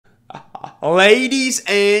Ladies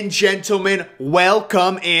and gentlemen,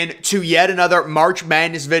 welcome in to yet another March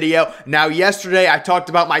Madness video. Now, yesterday I talked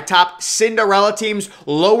about my top Cinderella teams,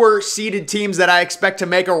 lower seeded teams that I expect to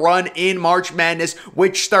make a run in March Madness,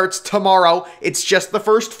 which starts tomorrow. It's just the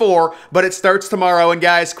first four, but it starts tomorrow. And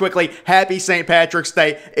guys, quickly, happy St. Patrick's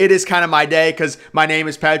Day. It is kind of my day because my name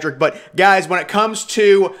is Patrick. But guys, when it comes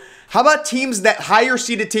to how about teams that higher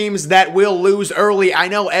seeded teams that will lose early? I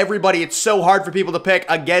know everybody, it's so hard for people to pick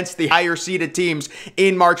against the higher seeded teams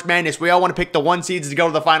in March Madness. We all want to pick the 1 seeds to go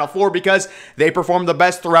to the Final Four because they perform the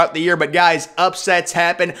best throughout the year. But guys, upsets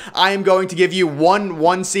happen. I am going to give you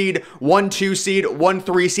one seed, 1 2 seed, 1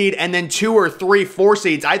 3 seed, and then 2 or 3 4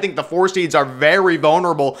 seeds. I think the 4 seeds are very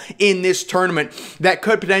vulnerable in this tournament that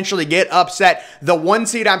could potentially get upset. The 1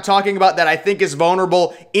 seed I'm talking about that I think is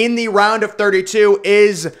vulnerable in the round of 32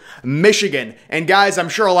 is Michigan. And guys, I'm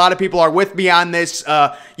sure a lot of people are with me on this.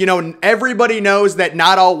 Everybody knows that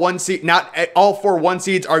not all 4 1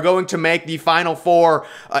 seeds are going to make the Final Four,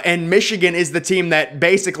 and Michigan is the team that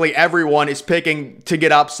basically everyone is picking to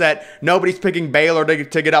get upset. Nobody's picking Baylor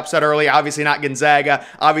to get upset early. Obviously not Gonzaga.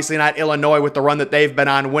 Obviously not Illinois with the run that they've been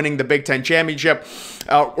on, winning the Big Ten championship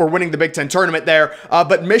or winning the Big Ten tournament there.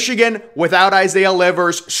 But Michigan, without Isaiah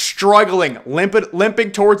Livers, struggling,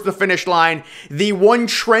 limping towards the finish line. The one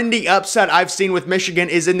trendy upset I've seen with Michigan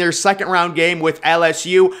is in their second round game with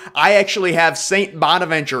LSU. I actually have St.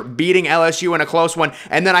 Bonaventure beating LSU in a close one,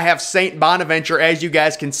 and then I have St. Bonaventure, as you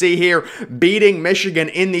guys can see here, beating Michigan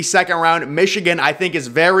in the second round. Michigan, I think, is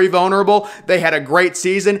very vulnerable. They had a great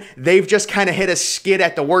season. They've just kind of hit a skid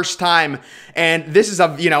at the worst time, and this is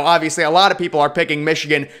obviously a lot of people are picking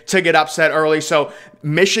Michigan to get upset early, so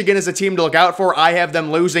Michigan is a team to look out for. I have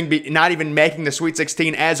them losing, not even making the Sweet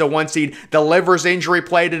 16 as a 1 seed. The Livers injury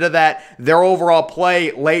played into that. Their overall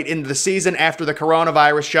play late into the season after the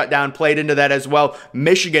coronavirus shutdown played into that as well.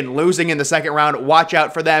 Michigan losing in the second round. Watch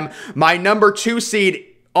out for them. My number 2 seed,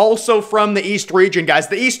 also from the East region, guys.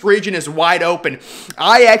 The East region is wide open.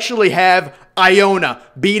 I actually have Iona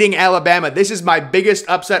beating Alabama. This is my biggest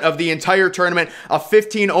upset of the entire tournament, a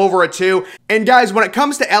 15-2. And guys, when it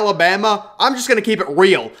comes to Alabama, I'm just going to keep it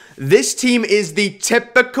real. This team is the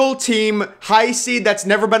typical team, high seed that's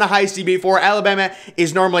never been a high seed before. Alabama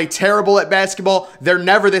is normally terrible at basketball. They're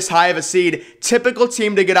never this high of a seed. Typical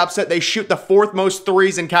team to get upset. They shoot the 4th most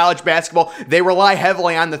threes in college basketball. They rely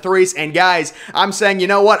heavily on the threes. And guys, I'm saying, you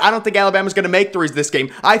know what? I don't think Alabama's going to make threes this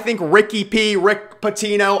game. I think Rick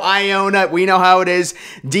Pitino, Iona, we know how it is.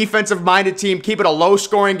 Defensive-minded team. Keep it a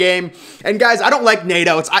low-scoring game. And guys, I don't like Nate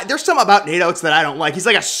Oates. There's something about Nate Oates that I don't like. He's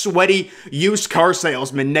like a sweaty used car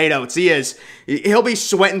salesman, Nate Oates. He is. He'll be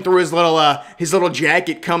sweating through his little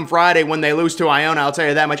jacket come Friday when they lose to Iona. I'll tell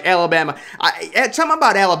you that much. Alabama. Something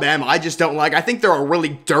about Alabama I just don't like. I think they're a really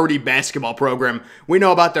dirty basketball program. We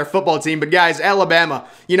know about their football team, but guys, Alabama.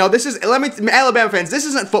 Alabama fans, this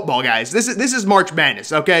isn't football, guys. This is March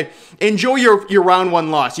Madness. Okay, enjoy your round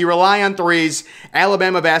 1 loss. You rely on threes.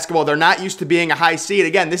 Alabama basketball, they're not used to being a high seed.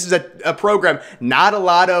 Again, this is a program, not a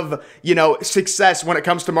lot of, success when it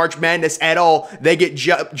comes to March Madness at all. They get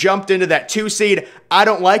jumped into that 2 seed. I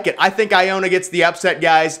don't like it. I think Iona gets the upset,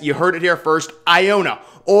 guys. You heard it here first. Iona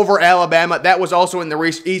over Alabama. That was also in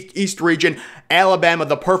the East region. Alabama,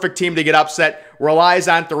 the perfect team to get upset, relies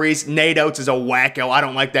on threes. Nate Oates is a wacko. I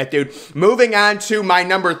don't like that dude. Moving on to my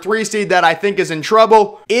number 3 seed that I think is in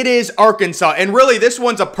trouble. It is Arkansas. And really, this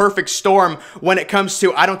one's a perfect storm when it comes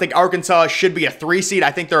to, I don't think Arkansas should be a 3 seed.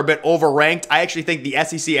 I think they're a bit overranked. I actually think the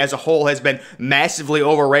SEC as a whole has been massively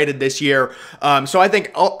overrated this year. So I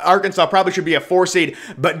think Arkansas probably should be a 4 seed.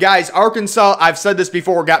 But guys, Arkansas, I've said this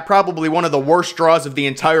before, got probably one of the worst draws of the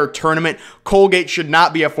entire tournament. Colgate should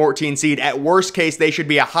not be a 14 seed. At worst case, they should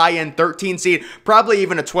be a high-end 13 seed, probably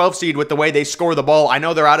even a 12 seed with the way they score the ball. I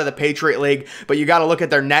know they're out of the Patriot League, but you got to look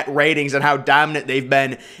at their net ratings and how dominant they've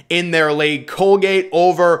been in their league. Colgate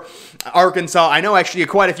over Arkansas. I know actually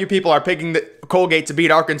quite a few people are picking Colgate to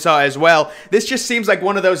beat Arkansas as well. This just seems like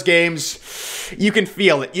one of those games, you can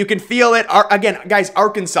feel it. You can feel it. Again, guys,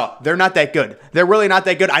 Arkansas, they're not that good. They're really not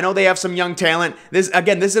that good. I know they have some young talent. This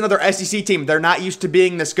is another SEC team. They're not used to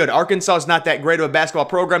being this good. Arkansas is not that great of a basketball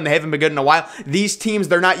program. They haven't been good in a while. These teams,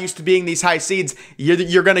 they're not used to being these high seeds.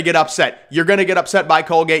 You're going to get upset. You're going to get upset by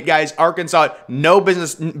Colgate, guys. Arkansas, no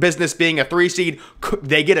business being a 3 seed.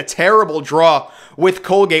 They get a terrible draw with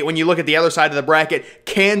Colgate when you look at the other side of the bracket.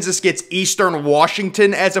 Kansas gets Eastern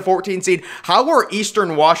Washington as a 14 seed. How are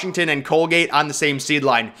Eastern Washington and Colgate on the same seed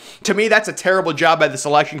line? To me, that's a terrible job by the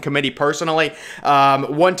selection committee personally.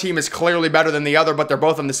 One team is clearly better than the other, but they're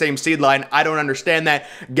both on the same seed line. I don't understand that.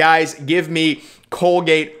 Guys, give me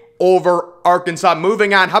Colgate over Arkansas.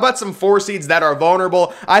 Moving on, how about some 4 seeds that are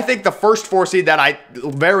vulnerable? I think the first 4 seed that I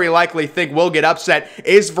very likely think will get upset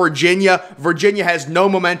is Virginia. Virginia has no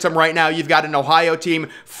momentum right now. You've got an Ohio team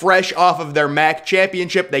fresh off of their MAC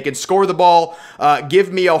championship. They can score the ball.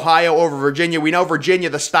 Give me Ohio over Virginia. We know Virginia,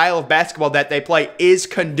 the style of basketball that they play is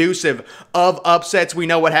conducive of upsets. We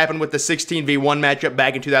know what happened with the 16v1 matchup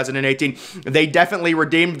back in 2018. They definitely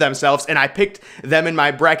redeemed themselves, and I picked them in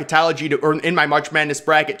my bracketology, or in my March Madness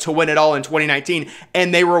bracket, to win it all in 2019,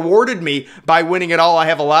 and they rewarded me by winning it all. I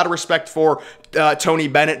have a lot of respect for Tony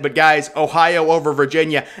Bennett, but guys, Ohio over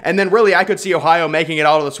Virginia, and then really I could see Ohio making it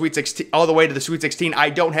all to the Sweet 16, all the way to the Sweet 16. I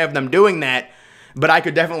don't have them doing that, but I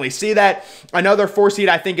could definitely see that. Another 4 seed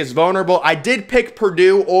I think is vulnerable. I did pick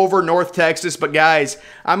Purdue over North Texas, but guys,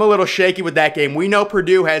 I'm a little shaky with that game. We know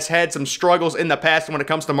Purdue has had some struggles in the past when it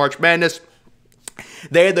comes to March Madness.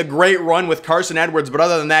 They had the great run with Carson Edwards, but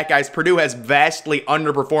other than that, guys, Purdue has vastly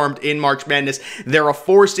underperformed in March Madness. They're a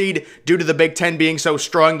 4 seed due to the Big Ten being so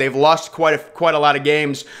strong. They've lost quite a lot of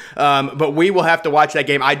games, but we will have to watch that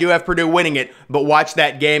game. I do have Purdue winning it, but watch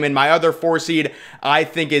that game. And my other 4 seed, I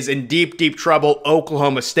think, is in deep, deep trouble,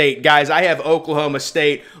 Oklahoma State. Guys, I have Oklahoma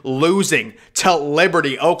State losing to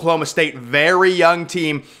Liberty. Oklahoma State, very young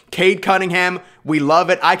team. Cade Cunningham, we love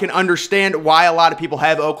it. I can understand why a lot of people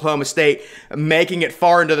have Oklahoma State making it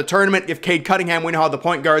far into the tournament. If Cade Cunningham, we know how the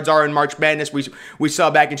point guards are in March Madness. We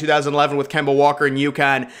saw back in 2011 with Kemba Walker and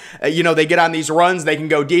UConn. You know, they get on these runs, they can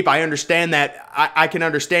go deep. I understand that. I can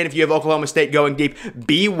understand if you have Oklahoma State going deep.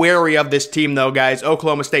 Be wary of this team, though, guys.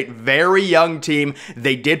 Oklahoma State, very young team.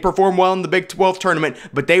 They did perform well in the Big 12 tournament,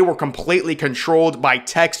 but they were completely controlled by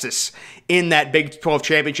Texas in that Big 12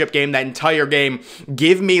 championship game, that entire game.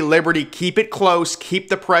 Give me Liberty. Keep it close. Keep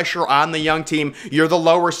the pressure on the young team. You're the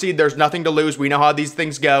lower seed. There's nothing to lose. We know how these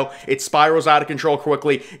things go. It spirals out of control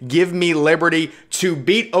quickly. Give me Liberty to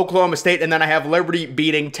beat Oklahoma State, and then I have Liberty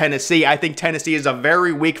beating Tennessee. I think Tennessee is a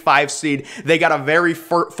very weak 5 seed. They got a very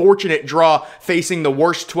fortunate draw facing the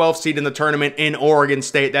worst 12 seed in the tournament in Oregon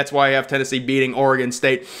State. That's why I have Tennessee beating Oregon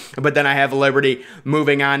State. But then I have Liberty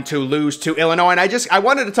moving on to lose to Illinois. And I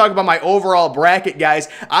wanted to talk about my overall bracket, guys.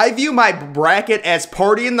 I view my bracket as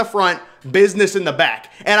party in the front, business in the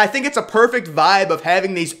back. And I think it's a perfect vibe of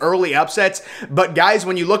having these early upsets. But guys,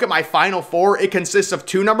 when you look at my Final Four, it consists of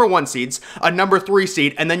 2 number 1 seeds, a number 3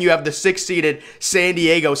 seed, and then you have the 6-seeded San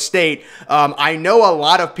Diego State. I know a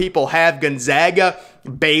lot of people have Gonzaga,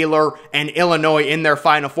 Baylor, and Illinois in their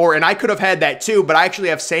Final Four, and I could have had that too, but I actually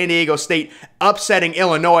have San Diego State upsetting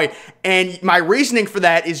Illinois. And my reasoning for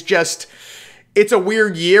that is just, it's a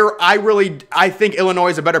weird year. I think Illinois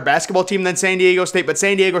is a better basketball team than San Diego State, but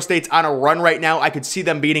San Diego State's on a run right now. I could see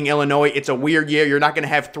them beating Illinois. It's a weird year. You're not going to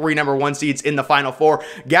have 3 number 1 seeds in the Final Four.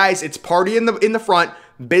 Guys, it's party in the front,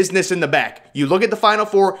 business in the back. You look at the Final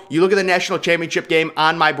Four, you look at the national championship game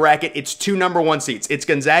on my bracket, it's 2 number 1 seeds. It's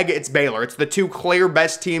Gonzaga, it's Baylor. It's the 2 clear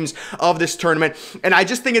best teams of this tournament, and I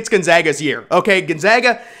just think it's Gonzaga's year. Okay,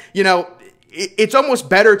 Gonzaga, you know, it's almost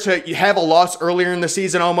better to have a loss earlier in the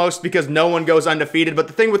season almost because no one goes undefeated. But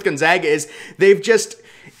the thing with Gonzaga is they've just,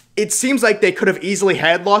 it seems like they could have easily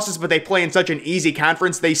had losses, but they play in such an easy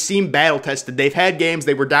conference. They seem battle-tested. They've had games.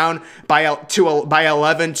 They were down by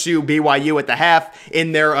 11 to BYU at the half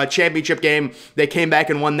in their championship game. They came back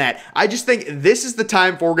and won that. I just think this is the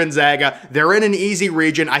time for Gonzaga. They're in an easy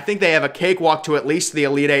region. I think they have a cakewalk to at least the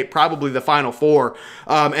Elite Eight, probably the Final Four.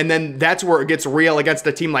 And then that's where it gets real against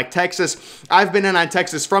a team like Texas. I've been in on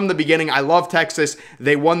Texas from the beginning. I love Texas.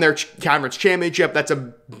 They won their conference championship. That's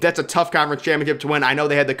a tough conference championship to win. I know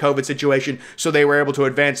they had the COVID situation, so they were able to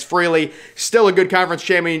advance freely. Still a good conference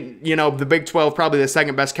champion. You know, the Big 12, probably the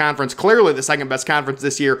second best conference, clearly the second best conference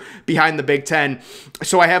this year behind the Big 10.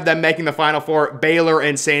 So I have them making the Final Four, Baylor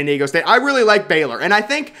and San Diego State. I really like Baylor, and I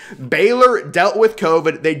think Baylor dealt with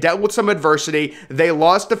COVID. They dealt with some adversity. They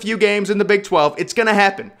lost a few games in the Big 12. It's going to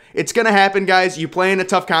happen. It's going to happen, guys. You play in a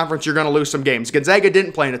tough conference, you're going to lose some games. Gonzaga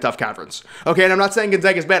didn't play in a tough conference. Okay, and I'm not saying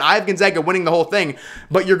Gonzaga's bad. I have Gonzaga winning the whole thing,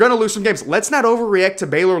 but you're going to lose some games. Let's not overreact to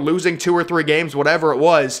Baylor losing 2 or 3 games, whatever it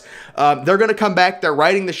was. They're going to come back. They're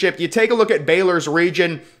riding the ship. You take a look at Baylor's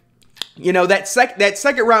region. You know, that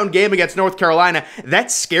second round game against North Carolina,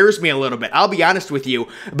 that scares me a little bit. I'll be honest with you.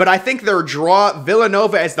 But I think their draw,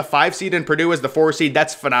 Villanova as the 5 seed and Purdue as the 4 seed,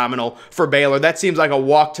 that's phenomenal for Baylor. That seems like a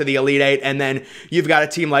walk to the Elite Eight. And then you've got a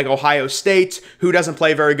team like Ohio State, who doesn't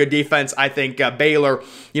play very good defense. I think Baylor,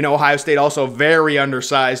 you know, Ohio State also very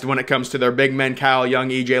undersized when it comes to their big men, Kyle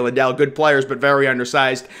Young, E.J. Liddell. Good players, but very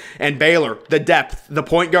undersized. And Baylor, the depth, the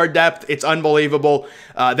point guard depth, it's unbelievable.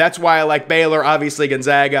 That's why I like Baylor. Obviously,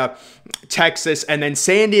 Gonzaga, Texas, and then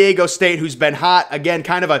San Diego State, who's been hot. Again,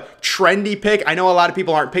 kind of a trendy pick. I know a lot of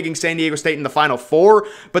people aren't picking San Diego State in the Final Four,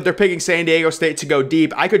 but they're picking San Diego State to go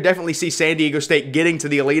deep. I could definitely see San Diego State getting to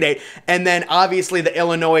the Elite Eight. And then, obviously, the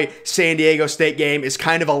Illinois-San Diego State game is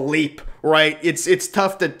kind of a leap, right? It's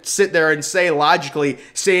tough to sit there and say logically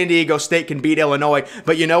San Diego State can beat Illinois,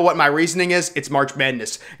 but you know what my reasoning is? It's March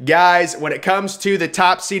Madness. Guys, when it comes to the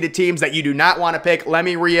top-seeded teams that you do not want to pick, let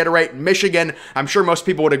me reiterate, Michigan, I'm sure most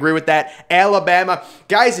people would agree with that. Alabama.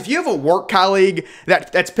 Guys, if you have a work colleague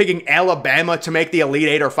that's picking Alabama to make the Elite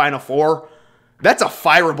Eight or Final Four, that's a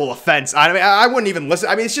fireable offense. I mean, I wouldn't even listen.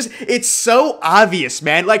 I mean, it's so obvious,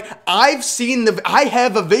 man. Like, I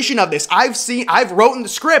have a vision of this. I've written the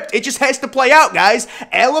script. It just has to play out, guys.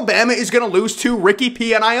 Alabama is going to lose to Ricky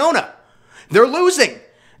P and Iona. They're losing.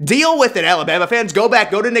 Deal with it, Alabama fans. Go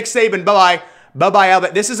back. Go to Nick Saban. Bye-bye. Bye-bye,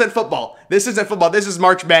 Alabama. This isn't football. This isn't football. This is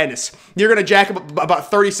March Madness. You're going to jack up about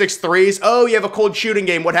 36 threes. Oh, you have a cold shooting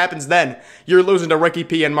game. What happens then? You're losing to Ricky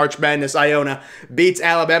P and March Madness. Iona beats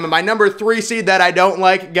Alabama. My number 3 seed that I don't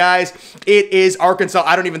like, guys, it is Arkansas.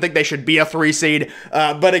 I don't even think they should be a 3 seed.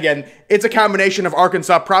 But again, it's a combination of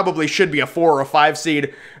Arkansas probably should be a 4 or a 5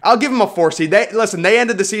 seed. I'll give them a 4 seed. Listen, they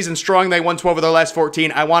ended the season strong. They won 12 of their last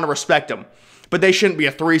 14. I want to respect them. But they shouldn't be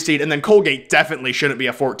a 3 seed, and then Colgate definitely shouldn't be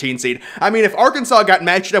a 14 seed. I mean, if Arkansas got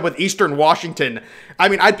matched up with Eastern Washington, I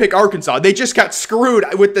mean, I'd pick Arkansas. They just got screwed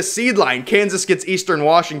with the seed line. Kansas gets Eastern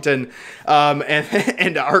Washington,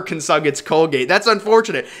 and Arkansas gets Colgate. That's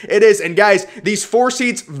unfortunate. It is, and guys, these 4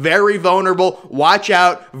 seeds, very vulnerable. Watch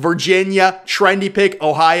out. Virginia, trendy pick.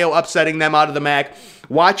 Ohio upsetting them out of the MAC.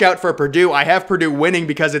 Watch out for Purdue. I have Purdue winning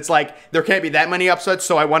because it's like there can't be that many upsets,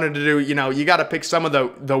 so I wanted to do, you got to pick some of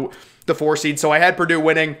the 4 seeds. So I had Purdue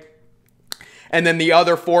winning. And then the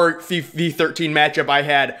other 4v13 matchup, I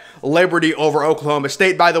had Liberty over Oklahoma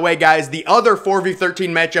State. By the way, guys, the other 4v13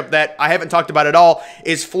 matchup that I haven't talked about at all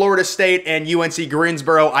is Florida State and UNC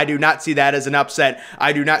Greensboro. I do not see that as an upset.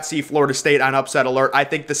 I do not see Florida State on upset alert. I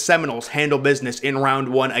think the Seminoles handle business in round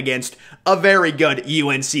 1 against a very good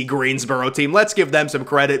UNC Greensboro team. Let's give them some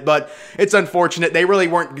credit, but it's unfortunate. They really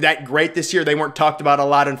weren't that great this year. They weren't talked about a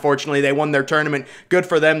lot, unfortunately. They won their tournament. Good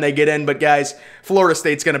for them. They get in, but guys, Florida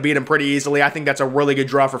State's going to beat them pretty easily. I think that's a really good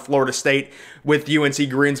draw for Florida State with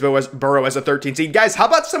UNC Greensboro as a 13 seed. Guys, how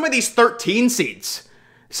about some of these 13 seeds?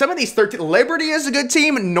 Some of these 13. Liberty is a good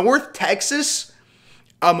team. North Texas.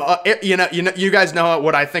 You guys know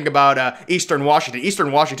what I think about Eastern Washington.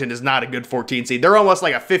 Eastern Washington is not a good 14 seed. They're almost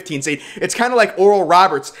like a 15 seed. It's kind of like Oral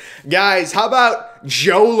Roberts. Guys, how about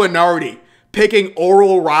Joe Lunardi picking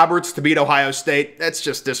Oral Roberts to beat Ohio State? That's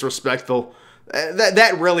just disrespectful.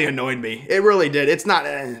 That really annoyed me. It really did. It's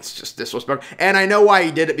just disrespectful. And I know why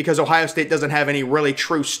he did it, because Ohio State doesn't have any really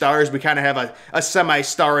true stars. We kind of have a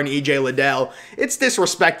semi-star in E.J. Liddell. It's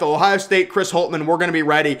disrespectful. Ohio State, Chris Holtmann, we're going to be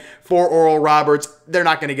ready for Oral Roberts. They're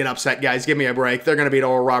not going to get upset, guys. Give me a break. They're going to beat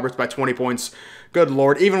Oral Roberts by 20 points. Good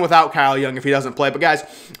Lord, even without Kyle Young if he doesn't play. But guys,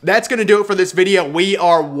 that's going to do it for this video. We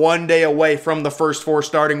are 1 day away from the first 4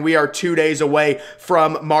 starting. We are 2 days away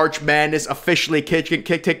from March Madness officially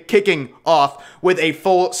kicking off with a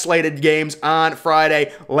full slated games on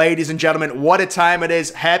Friday. Ladies and gentlemen, what a time it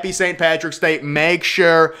is. Happy St. Patrick's Day. Make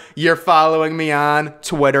sure you're following me on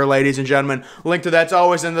Twitter, ladies and gentlemen. Link to that's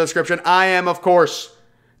always in the description. I am, of course,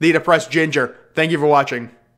 the Depressed Ginger. Thank you for watching.